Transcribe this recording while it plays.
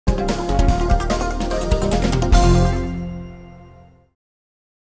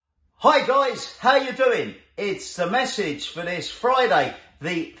Hi guys, how you doing? It's the message for this Friday,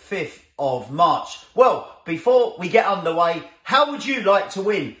 the 5th of March. Well, before we get underway, how would you like to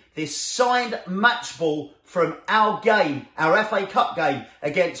win this signed match ball from our game, our FA Cup game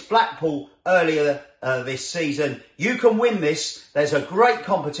against Blackpool earlier this season? You can win this. There's a great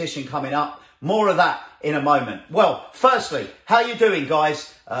competition coming up. More of that in a moment. Well, firstly, how you doing,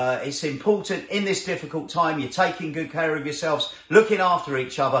 guys? It's important in this difficult time. You're taking good care of yourselves, looking after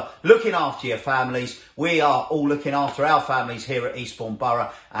each other, looking after your families. We are all looking after our families here at Eastbourne Borough.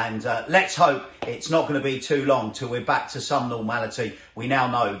 And let's hope it's not going to be too long till we're back to some normality. We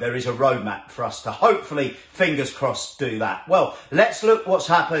now know there is a roadmap for us to hopefully, fingers crossed, do that. Well, let's look what's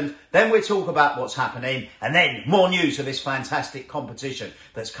happened. Then we'll talk about what's happening. And then more news of this fantastic competition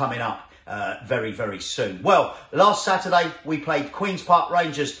that's coming up very, very soon. Well, last Saturday we played Queen's Park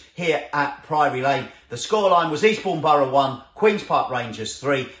Rangers here at Priory Lane. The scoreline was Eastbourne Borough 1, Queen's Park Rangers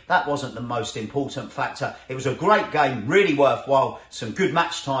 3. That wasn't the most important factor. It was a great game, really worthwhile. Some good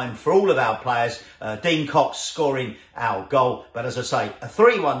match time for all of our players. Dean Cox scoring our goal. But as I say, a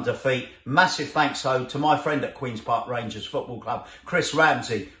 3-1 defeat. Massive thanks, though, to my friend at Queen's Park Rangers Football Club, Chris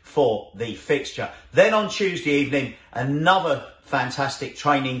Ramsey, for the fixture. Then on Tuesday evening, another fantastic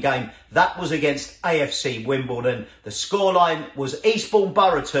training game. That was against AFC Wimbledon. The scoreline was Eastbourne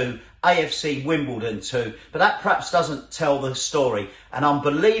Borough 2, AFC Wimbledon 2. But that perhaps doesn't tell the story. An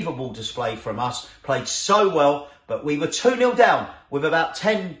unbelievable display from us. Played so well, but we were 2-0 down with about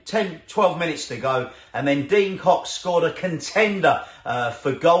 12 minutes to go. And then Dean Cox scored a contender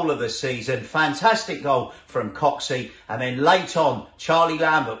for goal of the season. Fantastic goal from Coxie. And then late on, Charlie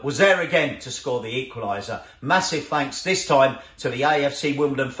Lambert was there again to score the equaliser. Massive thanks this time to the AFC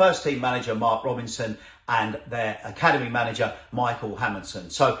Wimbledon first team manager, Mark Robinson, and their academy manager, Michael Hamilton.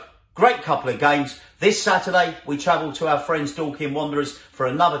 So, great couple of games. This Saturday, we travel to our friends Dorking Wanderers for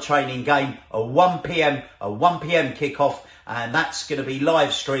another training game, a 1pm kickoff. And that's going to be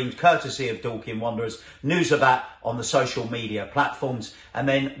live streamed courtesy of Dorking Wanderers. News of that on the social media platforms. And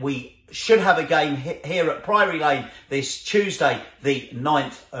then we should have a game here at Priory Lane this Tuesday, the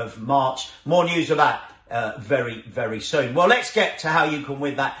 9th of March. More news of that very, very soon. Well, let's get to how you can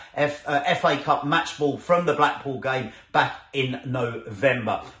win that FA Cup match ball from the Blackpool game back in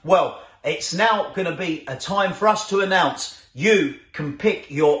November. Well, it's now going to be a time for us to announce you can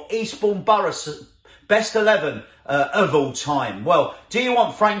pick your Eastbourne Borough best 11 of all time. Well, do you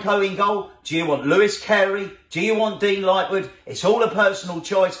want Franco in goal? Do you want Lewis Carey? Do you want Dean Lightwood? It's all a personal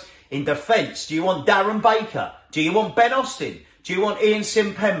choice. In defence, do you want Darren Baker? Do you want Ben Austin? Do you want Ian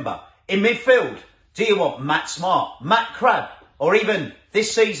Simpemba? In midfield, do you want Matt Smart, Matt Crabb, or even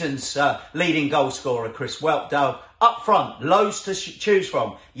this season's leading goal scorer, Chris Weltdale? Up front, loads to choose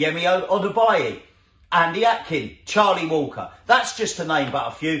from. Yemi Odubayi, Andy Atkin, Charlie Walker. That's just to name but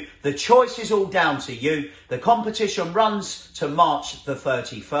a few. The choice is all down to you. The competition runs to March the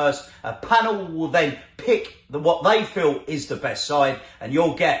 31st. A panel will then pick what they feel is the best side, and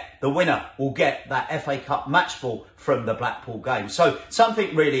the winner will get that FA Cup match ball from the Blackpool game. So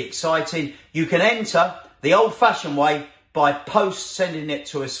something really exciting. You can enter the old-fashioned way by post sending it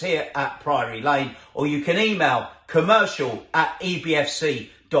to us here at Priory Lane, or you can email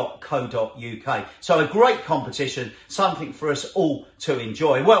commercial@ebfc.co.uk. So a great competition, something for us all to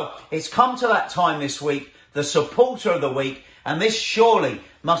enjoy. Well, it's come to that time this week, the supporter of the week, and this surely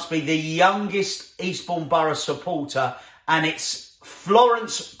must be the youngest Eastbourne Borough supporter, and it's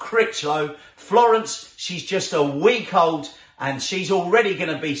Florence Critchlow. Florence, she's just a week old, and she's already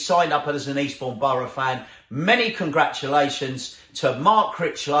going to be signed up as an Eastbourne Borough fan. Many congratulations to Mark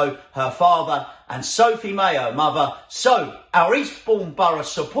Critchlow, her father, and Sophie May, her mother. So, our Eastbourne Borough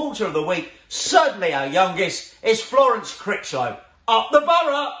supporter of the week, certainly our youngest, is Florence Critchlow. Up the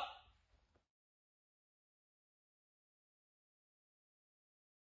Borough!